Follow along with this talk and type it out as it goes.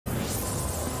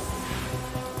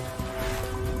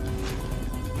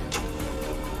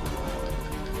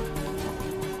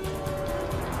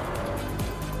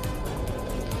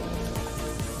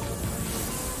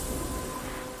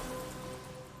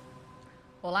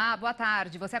Olá, boa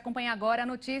tarde. Você acompanha agora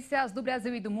notícias do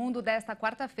Brasil e do mundo desta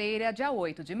quarta-feira, dia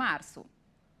 8 de março.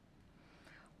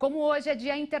 Como hoje é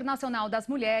Dia Internacional das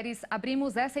Mulheres,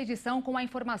 abrimos essa edição com a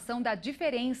informação da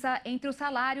diferença entre os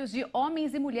salários de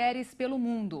homens e mulheres pelo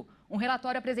mundo. Um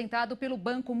relatório apresentado pelo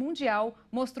Banco Mundial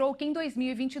mostrou que em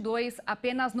 2022,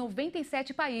 apenas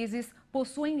 97 países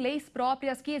possuem leis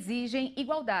próprias que exigem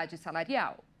igualdade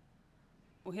salarial.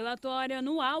 O relatório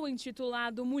anual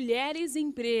intitulado Mulheres,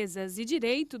 Empresas e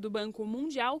Direito do Banco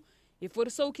Mundial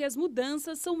reforçou que as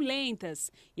mudanças são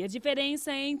lentas e a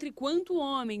diferença entre quanto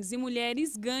homens e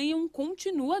mulheres ganham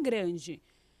continua grande.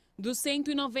 Dos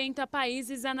 190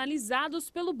 países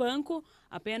analisados pelo banco,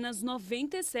 apenas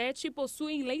 97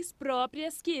 possuem leis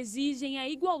próprias que exigem a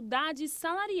igualdade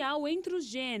salarial entre os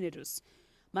gêneros.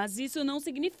 Mas isso não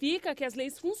significa que as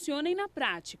leis funcionem na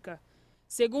prática.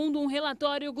 Segundo um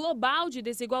relatório global de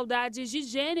desigualdades de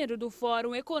gênero do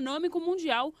Fórum Econômico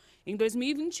Mundial, em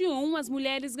 2021 as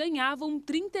mulheres ganhavam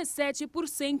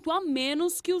 37% a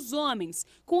menos que os homens,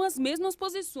 com as mesmas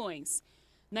posições.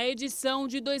 Na edição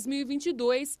de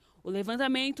 2022, o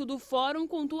levantamento do Fórum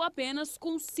contou apenas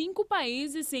com 5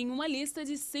 países em uma lista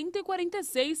de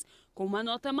 146, com uma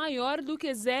nota maior do que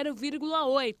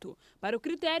 0,8, para o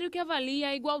critério que avalia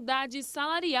a igualdade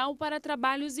salarial para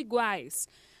trabalhos iguais.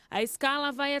 A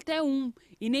escala vai até 1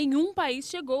 e nenhum país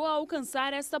chegou a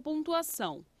alcançar essa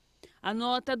pontuação. A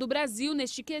nota do Brasil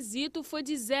neste quesito foi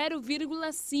de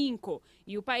 0,5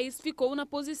 e o país ficou na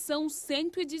posição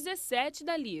 117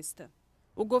 da lista.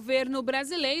 O governo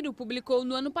brasileiro publicou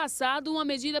no ano passado uma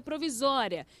medida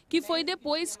provisória, que foi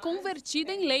depois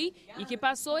convertida em lei e que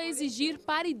passou a exigir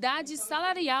paridade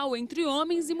salarial entre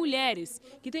homens e mulheres,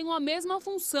 que tenham a mesma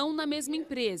função na mesma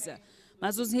empresa.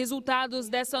 Mas os resultados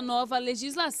dessa nova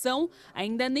legislação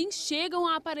ainda nem chegam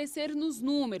a aparecer nos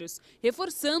números,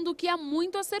 reforçando que há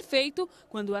muito a ser feito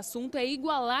quando o assunto é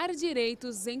igualar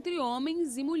direitos entre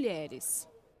homens e mulheres.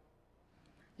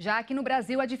 Já aqui no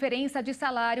Brasil, a diferença de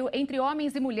salário entre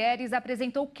homens e mulheres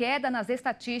apresentou queda nas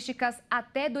estatísticas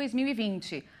até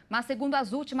 2020. Mas, segundo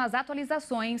as últimas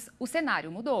atualizações, o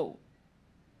cenário mudou.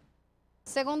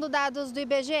 Segundo dados do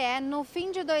IBGE, no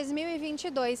fim de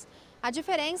 2022, a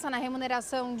diferença na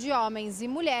remuneração de homens e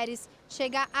mulheres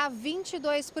chega a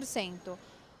 22%.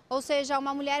 Ou seja,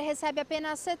 uma mulher recebe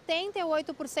apenas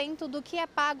 78% do que é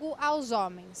pago aos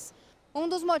homens. Um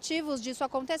dos motivos disso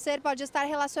acontecer pode estar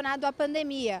relacionado à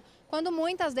pandemia, quando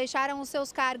muitas deixaram os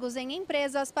seus cargos em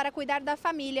empresas para cuidar da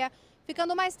família,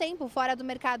 ficando mais tempo fora do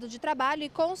mercado de trabalho e,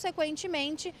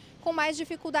 consequentemente, com mais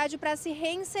dificuldade para se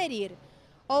reinserir.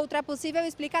 Outra possível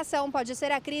explicação pode ser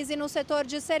a crise no setor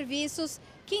de serviços,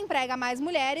 que emprega mais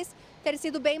mulheres, ter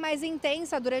sido bem mais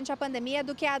intensa durante a pandemia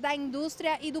do que a da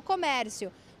indústria e do comércio,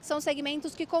 que são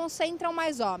segmentos que concentram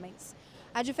mais homens.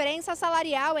 A diferença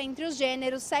salarial entre os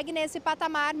gêneros segue nesse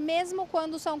patamar mesmo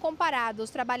quando são comparados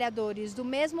trabalhadores do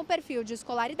mesmo perfil de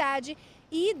escolaridade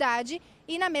e idade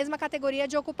e na mesma categoria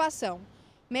de ocupação.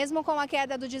 Mesmo com a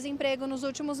queda do desemprego nos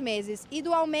últimos meses e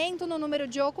do aumento no número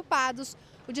de ocupados,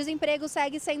 o desemprego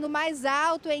segue sendo mais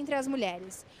alto entre as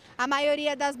mulheres. A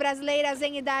maioria das brasileiras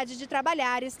em idade de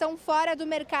trabalhar estão fora do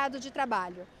mercado de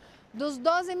trabalho. Dos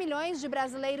 12 milhões de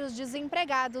brasileiros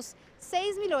desempregados,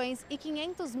 6 milhões e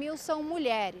 500 mil são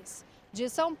mulheres. De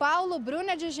São Paulo,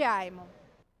 Bruna de Giaimo.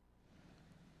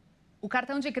 O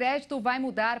cartão de crédito vai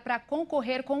mudar para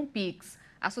concorrer com o Pix.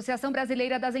 A Associação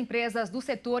Brasileira das Empresas do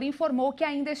setor informou que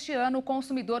ainda este ano o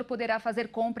consumidor poderá fazer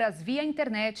compras via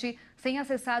internet sem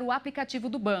acessar o aplicativo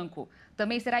do banco.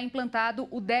 Também será implantado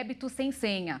o débito sem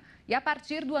senha. E a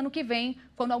partir do ano que vem,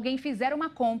 quando alguém fizer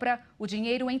uma compra, o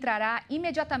dinheiro entrará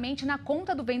imediatamente na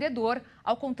conta do vendedor,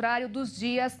 ao contrário dos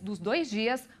 2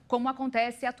 dias, como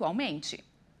acontece atualmente.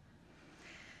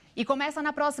 E começa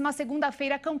na próxima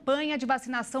segunda-feira a campanha de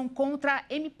vacinação contra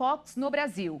Mpox no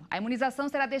Brasil. A imunização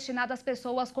será destinada às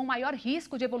pessoas com maior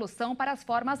risco de evolução para as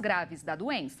formas graves da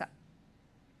doença.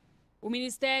 O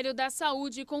Ministério da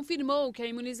Saúde confirmou que a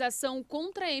imunização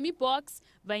contra a Mpox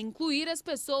vai incluir as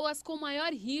pessoas com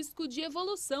maior risco de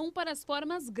evolução para as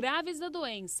formas graves da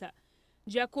doença.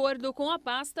 De acordo com a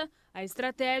pasta, a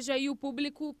estratégia e o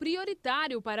público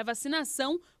prioritário para a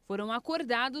vacinação foram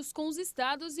acordados com os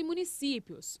estados e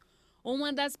municípios.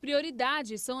 Uma das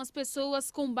prioridades são as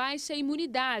pessoas com baixa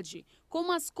imunidade,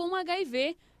 como as com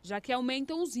HIV, já que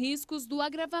aumentam os riscos do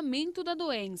agravamento da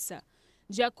doença.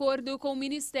 De acordo com o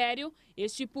Ministério,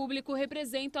 este público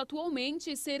representa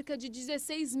atualmente cerca de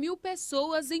 16 mil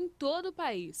pessoas em todo o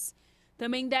país.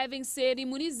 Também devem ser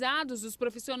imunizados os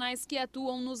profissionais que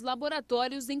atuam nos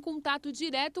laboratórios em contato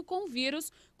direto com o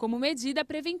vírus, como medida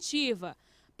preventiva.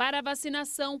 Para a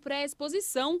vacinação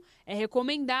pré-exposição, é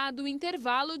recomendado um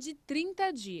intervalo de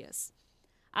 30 dias.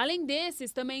 Além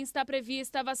desses, também está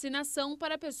prevista a vacinação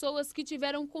para pessoas que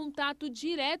tiveram contato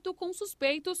direto com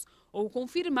suspeitos ou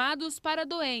confirmados para a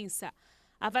doença.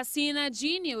 A vacina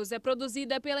Jynneos é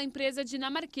produzida pela empresa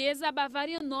dinamarquesa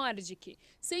Bavarian Nordic,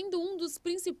 sendo um dos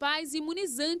principais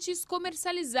imunizantes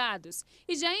comercializados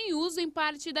e já em uso em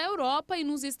parte da Europa e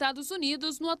nos Estados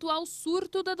Unidos no atual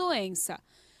surto da doença.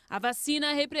 A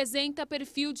vacina representa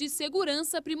perfil de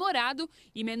segurança aprimorado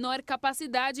e menor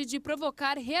capacidade de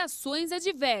provocar reações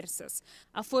adversas.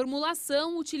 A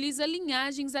formulação utiliza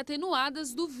linhagens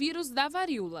atenuadas do vírus da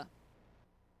varíola.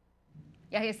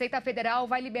 E a Receita Federal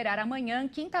vai liberar amanhã,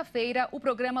 quinta-feira, o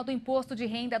programa do Imposto de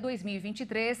Renda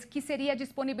 2023, que seria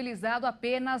disponibilizado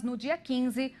apenas no dia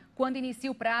 15, quando inicia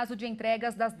o prazo de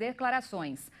entregas das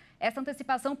declarações. Essa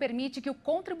antecipação permite que o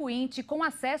contribuinte, com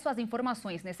acesso às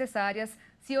informações necessárias,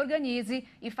 se organize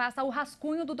e faça o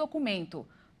rascunho do documento.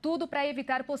 Tudo para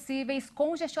evitar possíveis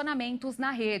congestionamentos na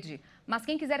rede. Mas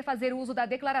quem quiser fazer uso da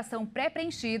declaração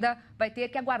pré-preenchida vai ter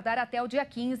que aguardar até o dia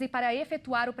 15 para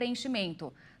efetuar o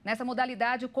preenchimento. Nessa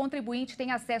modalidade, o contribuinte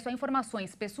tem acesso a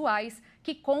informações pessoais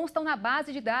que constam na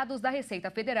base de dados da Receita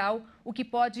Federal, o que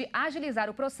pode agilizar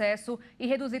o processo e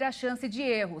reduzir a chance de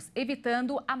erros,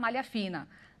 evitando a malha fina.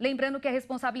 Lembrando que é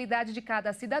responsabilidade de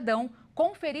cada cidadão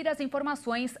conferir as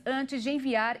informações antes de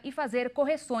enviar e fazer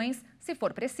correções, se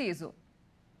for preciso.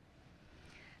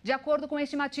 De acordo com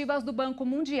estimativas do Banco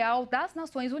Mundial, das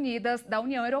Nações Unidas, da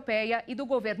União Europeia e do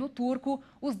governo turco,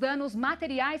 os danos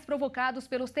materiais provocados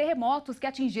pelos terremotos que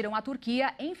atingiram a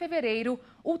Turquia em fevereiro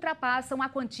ultrapassam a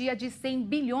quantia de 100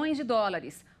 bilhões de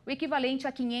dólares, o equivalente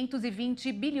a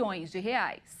 520 bilhões de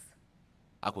reais.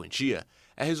 A quantia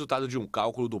é resultado de um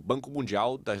cálculo do Banco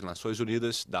Mundial, das Nações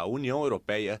Unidas, da União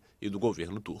Europeia e do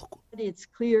governo turco.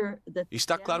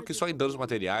 Está claro que só em danos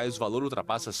materiais o valor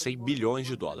ultrapassa 100 bilhões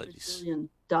de dólares.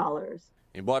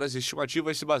 Embora as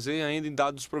estimativas se baseiem ainda em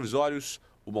dados provisórios,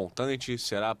 o montante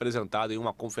será apresentado em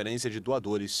uma conferência de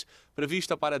doadores,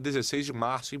 prevista para 16 de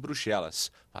março em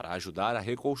Bruxelas, para ajudar a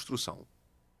reconstrução.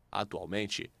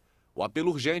 Atualmente, o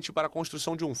apelo urgente para a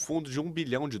construção de um fundo de 1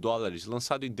 bilhão de dólares,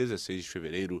 lançado em 16 de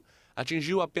fevereiro,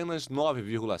 atingiu apenas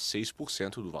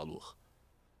 9,6% do valor.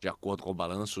 De acordo com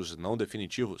balanços não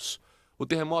definitivos, o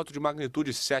terremoto de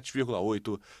magnitude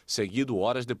 7,8, seguido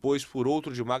horas depois por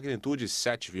outro de magnitude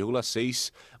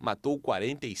 7,6, matou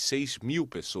 46 mil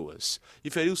pessoas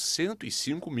e feriu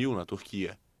 105 mil na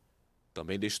Turquia.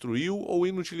 Também destruiu ou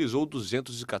inutilizou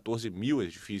 214 mil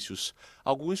edifícios,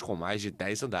 alguns com mais de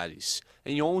 10 andares,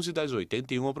 em 11 das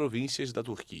 81 províncias da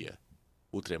Turquia.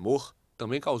 O tremor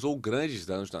também causou grandes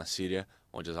danos na Síria,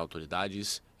 onde as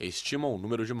autoridades estimam o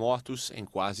número de mortos em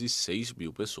quase 6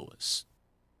 mil pessoas.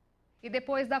 E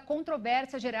depois da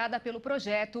controvérsia gerada pelo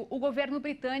projeto, o governo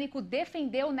britânico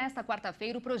defendeu nesta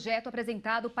quarta-feira o projeto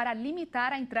apresentado para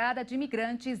limitar a entrada de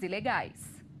imigrantes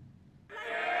ilegais.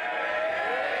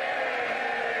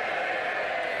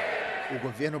 O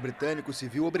governo britânico se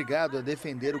viu obrigado a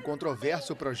defender o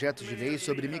controverso projeto de lei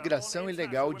sobre imigração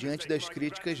ilegal diante das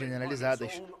críticas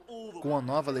generalizadas. Com a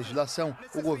nova legislação,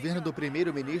 o governo do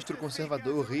primeiro-ministro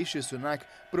conservador Rishi Sunak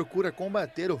procura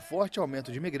combater o forte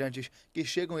aumento de imigrantes que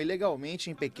chegam ilegalmente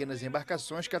em pequenas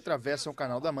embarcações que atravessam o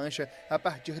Canal da Mancha a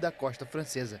partir da costa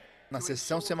francesa. Na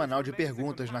sessão semanal de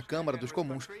perguntas na Câmara dos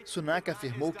Comuns, Sunak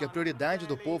afirmou que a prioridade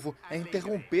do povo é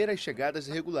interromper as chegadas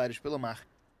irregulares pelo mar.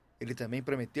 Ele também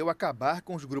prometeu acabar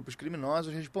com os grupos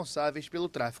criminosos responsáveis pelo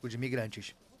tráfico de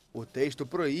imigrantes. O texto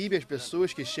proíbe as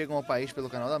pessoas que chegam ao país pelo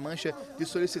Canal da Mancha de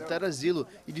solicitar asilo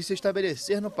e de se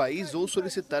estabelecer no país ou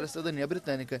solicitar a cidadania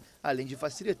britânica, além de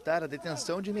facilitar a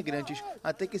detenção de imigrantes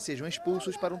até que sejam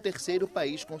expulsos para um terceiro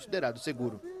país considerado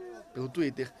seguro. Pelo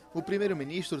Twitter, o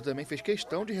primeiro-ministro também fez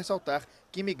questão de ressaltar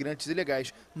que imigrantes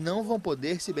ilegais não vão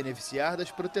poder se beneficiar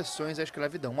das proteções à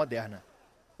escravidão moderna.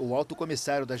 O alto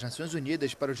comissário das Nações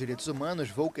Unidas para os Direitos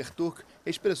Humanos, Volker Turk,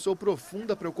 expressou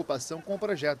profunda preocupação com o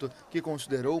projeto, que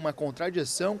considerou uma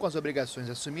contradição com as obrigações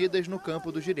assumidas no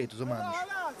campo dos direitos humanos.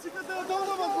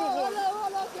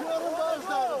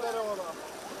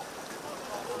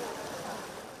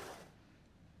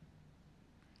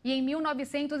 E em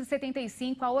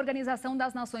 1975, a Organização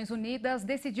das Nações Unidas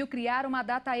decidiu criar uma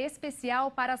data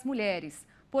especial para as mulheres.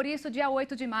 Por isso, dia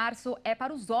 8 de março é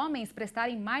para os homens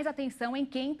prestarem mais atenção em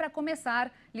quem, para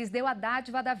começar, lhes deu a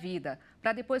dádiva da vida,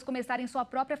 para depois começarem sua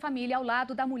própria família ao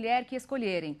lado da mulher que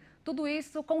escolherem. Tudo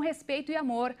isso com respeito e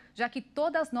amor, já que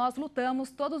todas nós lutamos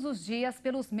todos os dias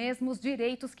pelos mesmos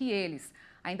direitos que eles.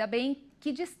 Ainda bem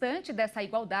que, distante dessa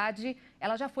igualdade,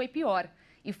 ela já foi pior.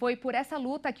 E foi por essa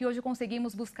luta que hoje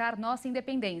conseguimos buscar nossa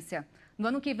independência. No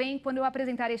ano que vem, quando eu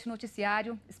apresentar este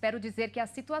noticiário, espero dizer que a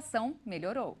situação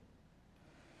melhorou.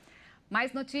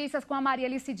 Mais notícias com a Maria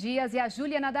Alice Dias e a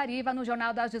Juliana Dariva no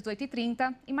Jornal das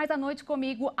 18h30 e mais à noite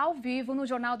comigo ao vivo no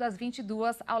Jornal das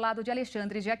 22h ao lado de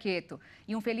Alexandre Giaqueto.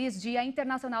 E um feliz Dia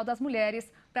Internacional das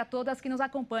Mulheres para todas que nos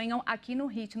acompanham aqui no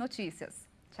HIT Notícias.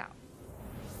 Tchau.